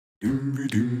Hello,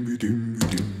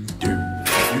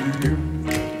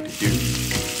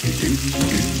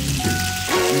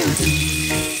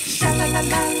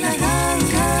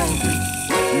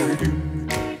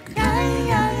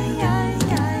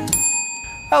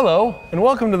 and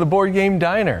welcome to the Board Game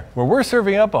Diner, where we're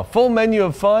serving up a full menu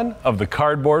of fun of the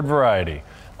cardboard variety.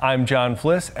 I'm John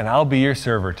Fliss, and I'll be your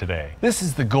server today. This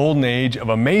is the golden age of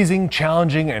amazing,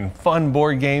 challenging, and fun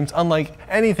board games unlike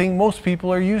anything most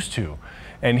people are used to.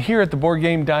 And here at the Board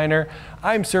Game Diner,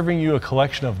 I'm serving you a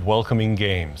collection of welcoming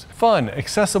games. Fun,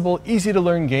 accessible, easy to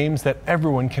learn games that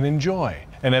everyone can enjoy.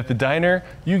 And at the diner,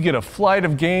 you get a flight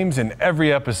of games in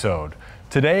every episode.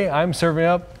 Today, I'm serving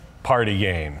up party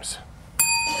games.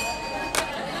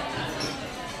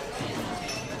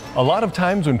 A lot of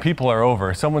times when people are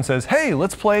over, someone says, "Hey,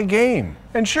 let's play a game."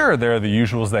 And sure, there are the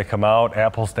usuals that come out,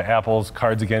 Apples to Apples,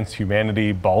 Cards Against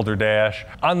Humanity, Balderdash.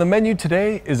 On the menu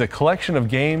today is a collection of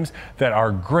games that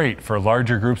are great for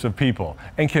larger groups of people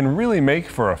and can really make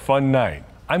for a fun night.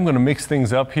 I'm going to mix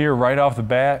things up here right off the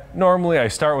bat. Normally I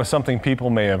start with something people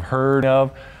may have heard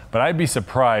of, but I'd be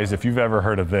surprised if you've ever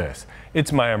heard of this.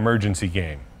 It's my emergency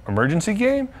game. Emergency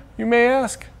game, you may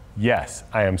ask? Yes,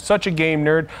 I am such a game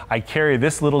nerd, I carry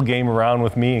this little game around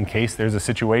with me in case there's a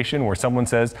situation where someone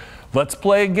says, "Let's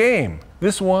play a game."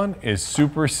 This one is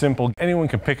super simple. Anyone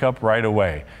can pick up right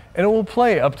away. And it will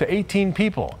play up to 18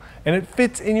 people. And it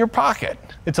fits in your pocket.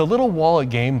 It's a little wallet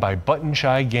game by Button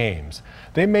Shy Games.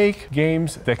 They make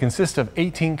games that consist of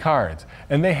 18 cards.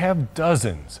 And they have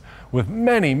dozens, with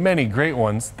many, many great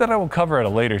ones that I will cover at a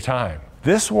later time.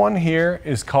 This one here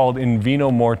is called In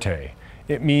Vino Morte.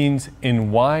 It means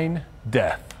in wine,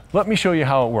 death. Let me show you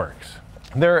how it works.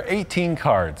 There are 18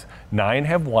 cards. 9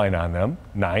 have wine on them,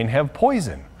 9 have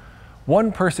poison.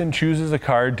 One person chooses a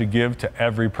card to give to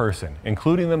every person,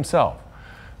 including themselves.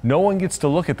 No one gets to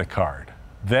look at the card.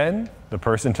 Then, the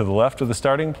person to the left of the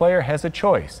starting player has a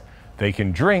choice. They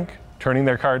can drink, turning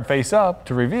their card face up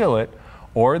to reveal it,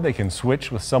 or they can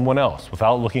switch with someone else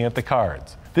without looking at the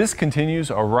cards. This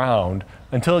continues around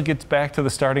until it gets back to the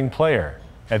starting player.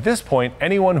 At this point,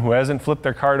 anyone who hasn't flipped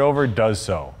their card over does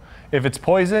so. If it's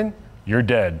poison, you're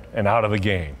dead and out of the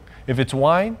game. If it's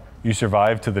wine, you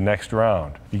survive to the next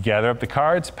round. You gather up the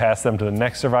cards, pass them to the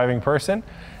next surviving person,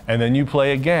 and then you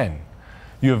play again.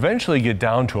 You eventually get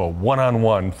down to a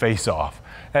one-on-one face-off.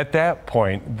 At that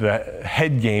point, the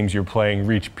head games you're playing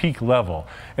reach peak level.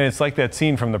 And it's like that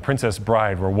scene from The Princess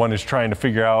Bride where one is trying to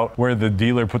figure out where the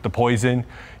dealer put the poison.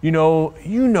 You know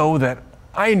that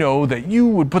I know that you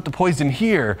would put the poison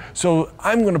here, so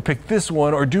I'm going to pick this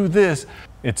one or do this.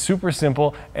 It's super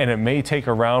simple, and it may take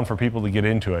a round for people to get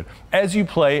into it. As you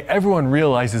play, everyone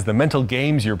realizes the mental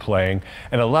games you're playing,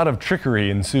 and a lot of trickery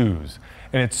ensues.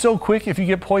 And it's so quick, if you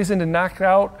get poisoned and knocked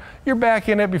out, you're back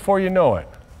in it before you know it.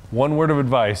 One word of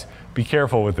advice, be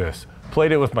careful with this.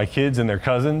 Played it with my kids and their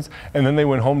cousins, and then they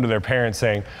went home to their parents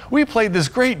saying, "We played this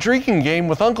great drinking game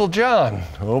with Uncle John."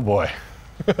 Oh boy.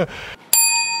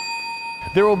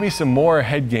 There will be some more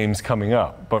head games coming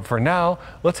up, but for now,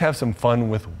 let's have some fun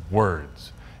with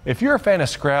words. If you're a fan of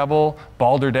Scrabble,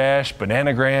 Balderdash,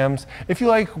 Bananagrams, if you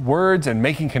like words and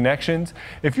making connections,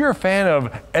 if you're a fan of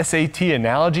SAT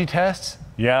analogy tests,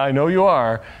 yeah, I know you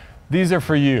are, these are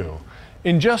for you.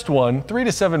 In just one, 3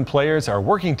 to 7 players are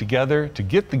working together to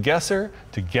get the guesser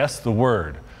to guess the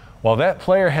word. While that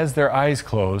player has their eyes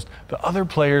closed, the other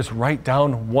players write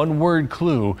down one word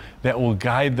clue that will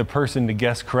guide the person to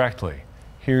guess correctly.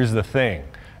 Here's the thing.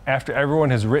 After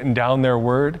everyone has written down their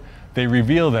word, they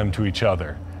reveal them to each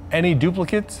other. Any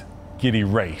duplicates get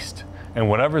erased, and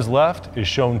whatever's left is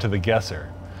shown to the guesser.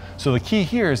 So the key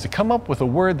here is to come up with a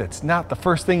word that's not the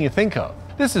first thing you think of.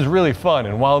 This is really fun,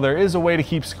 and while there is a way to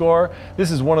keep score, this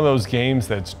is one of those games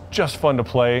that's just fun to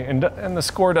play, and the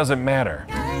score doesn't matter.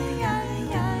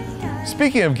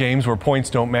 Speaking of games where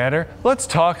points don't matter, let's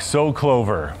talk So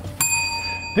Clover.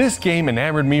 This game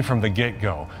enamored me from the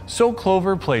get-go. So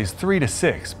Clover plays 3 to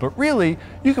 6, but really,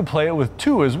 you can play it with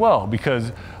 2 as well,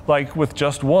 because, like with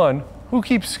just 1, who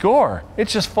keeps score?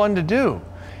 It's just fun to do.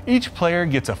 Each player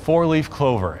gets a 4-leaf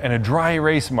clover and a dry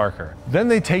erase marker. Then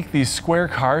they take these square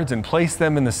cards and place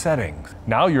them in the settings.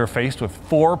 Now you're faced with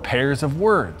 4 pairs of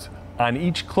words. On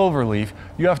each clover leaf,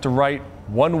 you have to write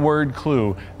one word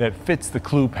clue that fits the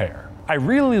clue pair. I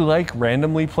really like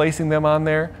randomly placing them on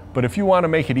there, but if you want to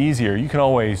make it easier, you can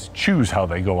always choose how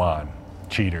they go on.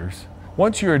 Cheaters.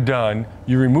 Once you're done,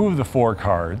 you remove the 4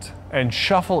 cards and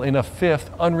shuffle in a 5th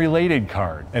unrelated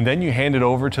card, and then you hand it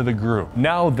over to the group.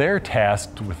 Now they're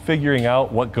tasked with figuring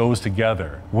out what goes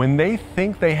together. When they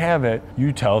think they have it,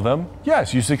 you tell them,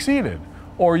 yes, you succeeded.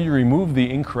 or you remove the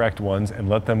incorrect ones and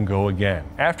let them go again.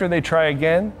 After they try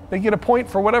again, they get a point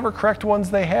for whatever correct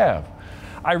ones they have.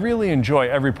 I really enjoy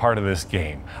every part of this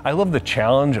game. I love the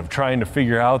challenge of trying to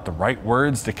figure out the right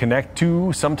words to connect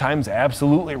to, sometimes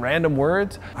absolutely random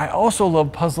words. I also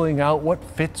love puzzling out what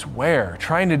fits where,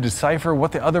 trying to decipher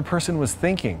what the other person was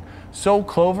thinking. So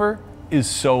Clover is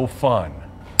so fun.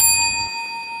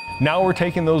 Now we're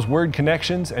taking those word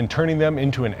connections and turning them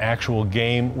into an actual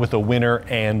game with a winner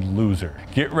and loser.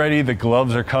 Get ready, the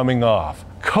gloves are coming off.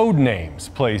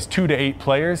 Codenames plays 2 to 8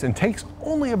 players and takes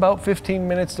only about 15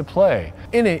 minutes to play.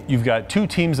 In it, you've got 2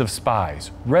 teams of spies,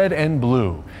 red and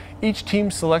blue. Each team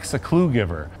selects a clue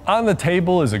giver. On the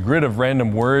table is a grid of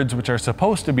random words which are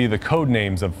supposed to be the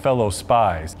codenames of fellow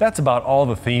spies. That's about all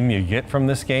the theme you get from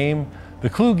this game. The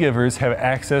clue givers have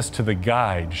access to the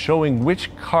guide showing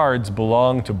which cards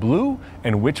belong to blue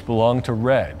and which belong to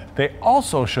red. They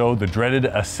also show the dreaded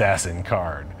assassin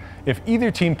card. If either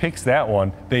team picks that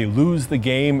one, they lose the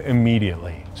game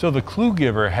immediately. So the clue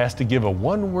giver has to give a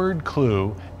one-word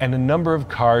clue and a number of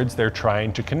cards they're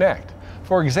trying to connect.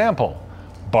 For example,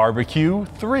 barbecue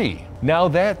 3. Now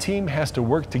that team has to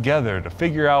work together to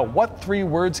figure out what 3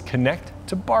 words connect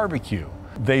to barbecue.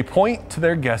 They point to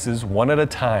their guesses one at a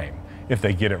time. If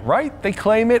they get it right, they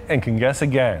claim it and can guess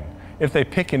again. If they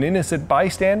pick an innocent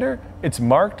bystander, it's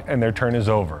marked and their turn is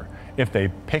over. If they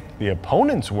pick the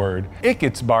opponent's word, it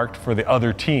gets marked for the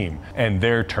other team and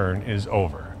their turn is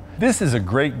over. This is a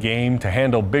great game to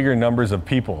handle bigger numbers of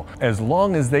people, as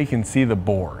long as they can see the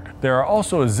board. There are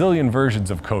also a zillion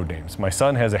versions of Codenames. My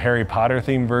son has a Harry Potter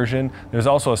themed version. There's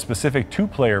also a specific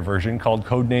 2-player version called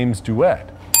Codenames Duet.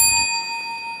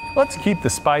 Let's keep the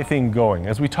spy theme going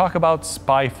as we talk about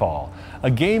Spyfall,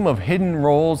 a game of hidden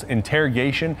roles,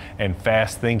 interrogation, and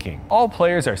fast thinking. All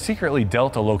players are secretly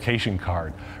dealt a location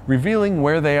card, revealing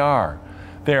where they are.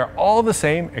 They are all the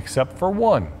same except for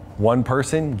one. One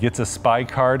person gets a spy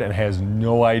card and has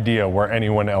no idea where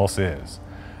anyone else is.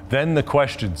 Then the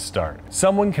questions start.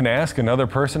 Someone can ask another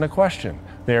person a question.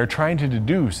 They are trying to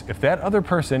deduce if that other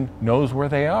person knows where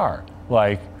they are.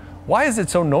 Like, why is it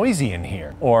so noisy in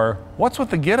here? Or, what's with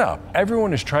the get-up?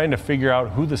 Everyone is trying to figure out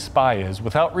who the spy is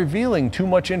without revealing too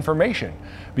much information.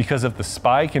 Because if the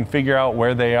spy can figure out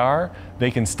where they are, they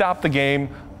can stop the game,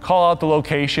 call out the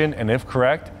location, and if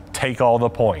correct, take all the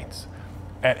points.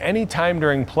 At any time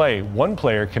during play, one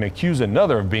player can accuse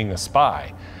another of being a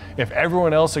spy. If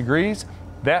everyone else agrees,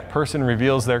 that person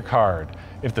reveals their card.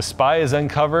 If the spy is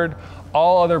uncovered,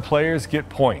 all other players get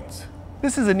points.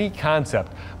 This is a neat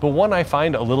concept, but one I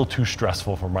find a little too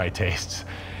stressful for my tastes.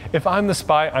 If I'm the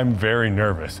spy, I'm very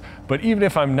nervous, but even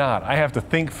if I'm not, I have to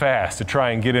think fast to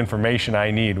try and get information I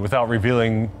need without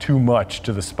revealing too much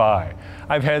to the spy.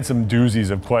 I've had some doozies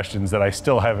of questions that I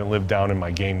still haven't lived down in my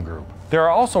game group. There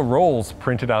are also roles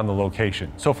printed on the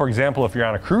location. So for example, if you're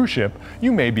on a cruise ship,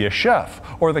 you may be a chef,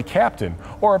 or the captain,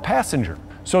 or a passenger.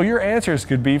 So your answers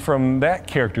could be from that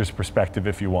character's perspective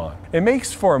if you want. It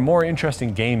makes for a more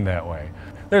interesting game that way.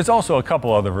 There's also a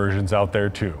couple other versions out there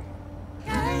too.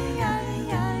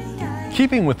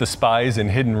 Keeping with the spies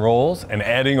and hidden roles and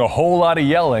adding a whole lot of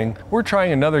yelling, we're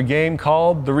trying another game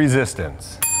called The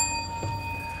Resistance.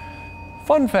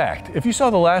 Fun fact, if you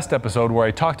saw the last episode where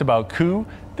I talked about Coup,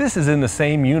 this is in the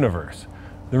same universe.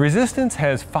 The Resistance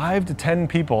has 5 to 10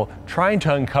 people trying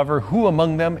to uncover who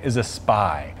among them is a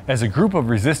spy. As a group of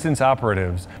Resistance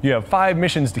operatives, you have 5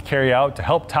 missions to carry out to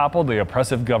help topple the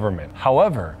oppressive government.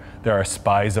 However, there are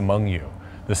spies among you.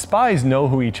 The spies know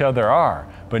who each other are,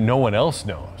 but no one else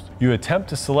knows. You attempt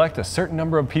to select a certain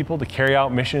number of people to carry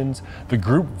out missions, the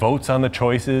group votes on the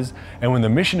choices, and when the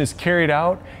mission is carried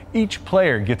out, each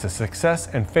player gets a success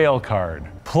and fail card.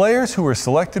 Players who are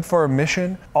selected for a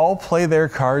mission all play their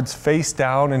cards face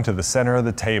down into the center of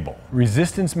the table.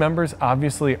 Resistance members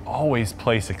obviously always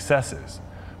play successes,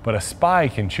 but a spy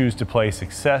can choose to play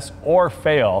success or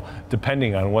fail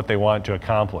depending on what they want to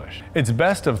accomplish. It's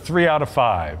best of 3 out of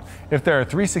 5. If there are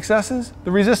 3 successes,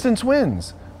 the Resistance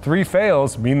wins. 3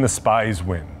 fails mean the spies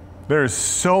win. There's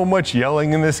so much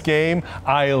yelling in this game,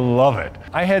 I love it.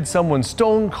 I had someone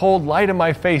stone cold lie to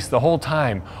my face the whole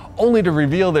time, only to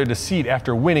reveal their deceit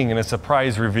after winning in a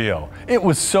surprise reveal. It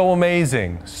was so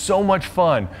amazing, so much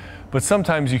fun, but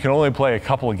sometimes you can only play a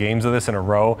couple of games of this in a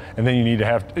row and then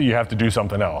you have to do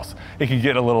something else. It can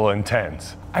get a little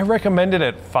intense. I recommend it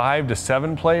at 5 to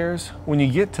 7 players. When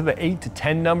you get to the 8 to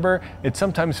 10 number, it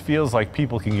sometimes feels like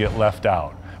people can get left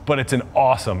out. But it's an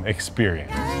awesome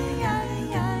experience.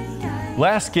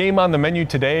 Last game on the menu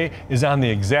today is on the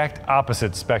exact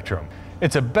opposite spectrum.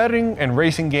 It's a betting and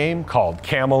racing game called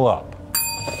Camel Up.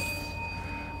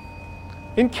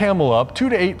 In Camel Up, 2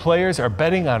 to 8 players are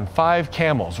betting on 5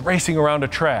 camels racing around a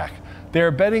track. They are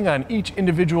betting on each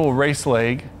individual race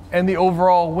leg and the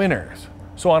overall winners.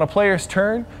 So on a player's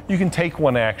turn, you can take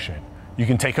one action. You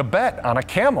can take a bet on a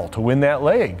camel to win that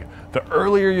leg. The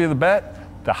earlier you bet,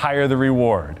 the higher the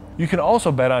reward. You can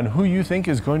also bet on who you think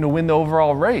is going to win the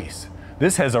overall race.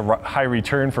 This has a high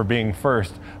return for being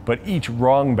first, but each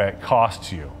wrong bet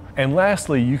costs you. And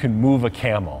lastly, you can move a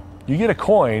camel. You get a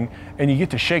coin and you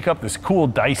get to shake up this cool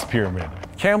dice pyramid.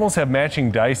 Camels have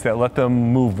matching dice that let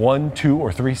them move 1, 2,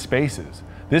 or 3 spaces.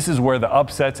 This is where the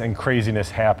upsets and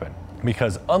craziness happen,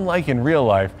 because unlike in real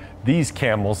life, these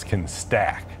camels can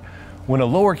stack. When a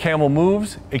lower camel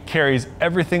moves, it carries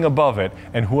everything above it,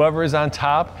 and whoever is on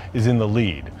top is in the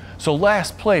lead. So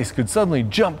last place could suddenly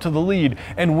jump to the lead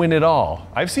and win it all.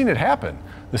 I've seen it happen.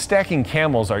 The stacking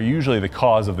camels are usually the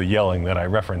cause of the yelling that I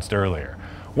referenced earlier.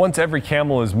 Once every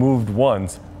camel is moved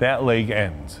once, that leg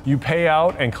ends. You pay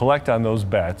out and collect on those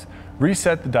bets,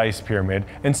 reset the dice pyramid,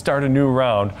 and start a new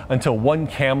round until one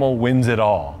camel wins it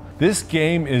all. This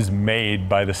game is made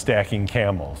by the stacking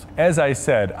camels. As I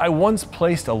said, I once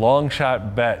placed a long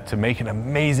shot bet to make an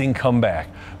amazing comeback,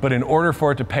 but in order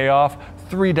for it to pay off,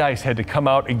 3 dice had to come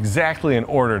out exactly in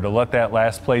order to let that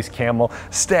last place camel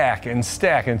stack and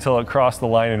stack until it crossed the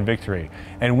line in victory.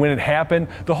 And when it happened,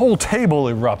 the whole table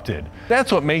erupted.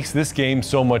 That's what makes this game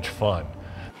so much fun.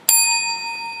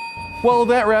 Well,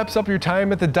 that wraps up your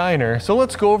time at the diner, so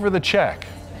let's go over the check.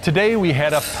 Today we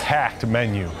had a packed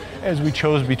menu, as we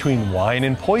chose between wine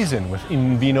and poison with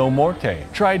In Vino Morte,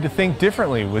 tried to think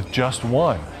differently with Just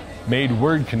One, made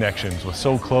word connections with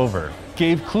So Clover,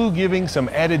 gave clue giving some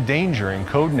added danger in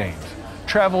code names,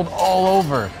 traveled all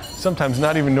over, sometimes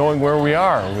not even knowing where we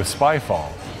are with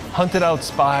Spyfall, hunted out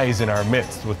spies in our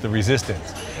midst with The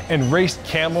Resistance, and raced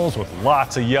camels with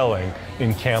lots of yelling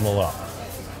in Camel Up.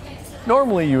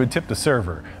 Normally you would tip the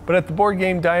server, but at the Board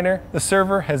Game Diner, the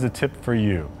server has a tip for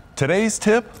you. Today's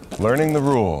tip, learning the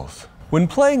rules. When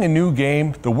playing a new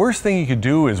game, the worst thing you could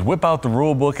do is whip out the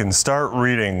rule book and start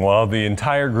reading while the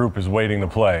entire group is waiting to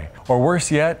play. Or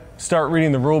worse yet, start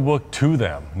reading the rule book to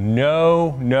them.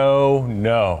 No, no,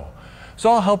 no. So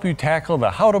I'll help you tackle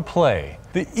the how to play.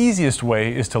 The easiest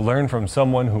way is to learn from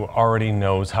someone who already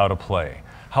knows how to play.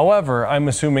 However, I'm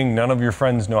assuming none of your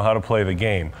friends know how to play the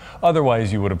game.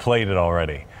 Otherwise, you would have played it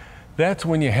already. That's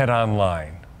when you head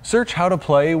online. Search how to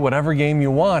play whatever game you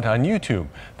want on YouTube.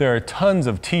 There are tons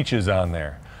of teaches on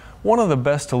there. One of the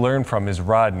best to learn from is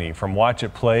Rodney from Watch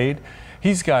It Played.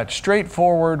 He's got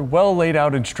straightforward, well laid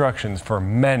out instructions for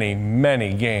many,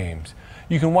 many games.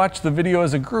 You can watch the video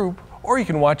as a group, or you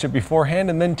can watch it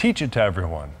beforehand and then teach it to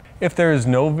everyone. If there is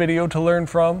no video to learn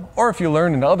from, or if you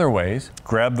learn in other ways,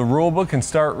 grab the rulebook and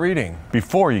start reading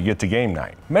before you get to game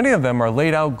night. Many of them are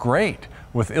laid out great,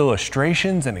 with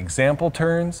illustrations and example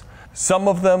turns. Some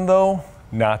of them, though,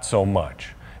 not so much.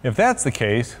 If that's the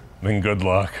case, then good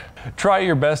luck. Try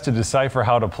your best to decipher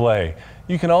how to play.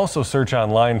 You can also search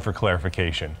online for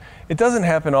clarification. It doesn't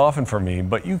happen often for me,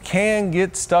 but you can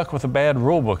get stuck with a bad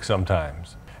rulebook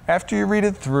sometimes. After you read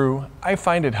it through, I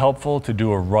find it helpful to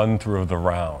do a run through of the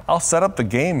round. I'll set up the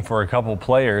game for a couple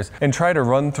players and try to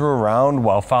run through a round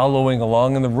while following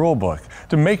along in the rulebook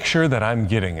to make sure that I'm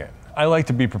getting it. I like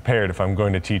to be prepared if I'm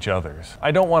going to teach others.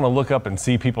 I don't want to look up and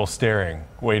see people staring,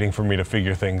 waiting for me to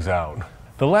figure things out.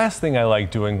 The last thing I like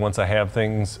doing once I have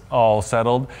things all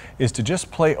settled is to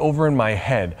just play over in my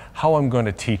head how I'm going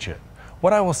to teach it.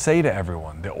 What I will say to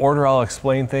everyone, the order I'll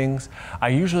explain things. I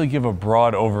usually give a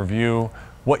broad overview,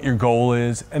 what your goal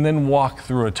is, and then walk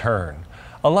through a turn.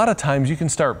 A lot of times you can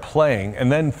start playing and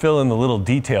then fill in the little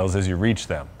details as you reach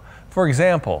them. For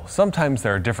example, sometimes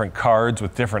there are different cards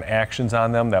with different actions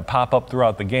on them that pop up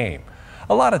throughout the game.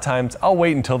 A lot of times I'll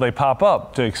wait until they pop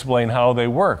up to explain how they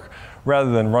work,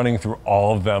 rather than running through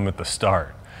all of them at the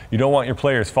start. You don't want your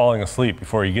players falling asleep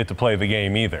before you get to play the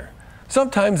game either.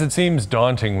 Sometimes it seems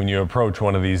daunting when you approach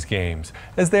one of these games,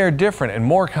 as they are different and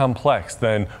more complex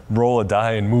than roll a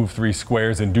die and move 3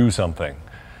 squares and do something.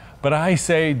 But I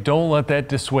say don't let that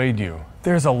dissuade you.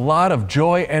 There's a lot of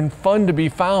joy and fun to be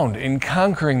found in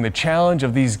conquering the challenge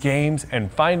of these games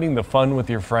and finding the fun with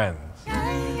your friends.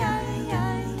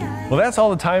 Well, that's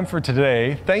all the time for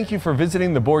today. Thank you for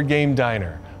visiting the Board Game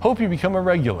Diner. Hope you become a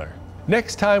regular.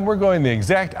 Next time, we're going the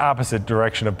exact opposite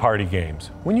direction of party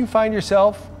games. When you find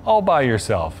yourself all by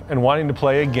yourself and wanting to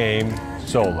play a game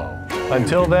solo.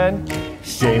 Until then,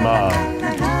 game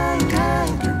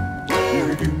on.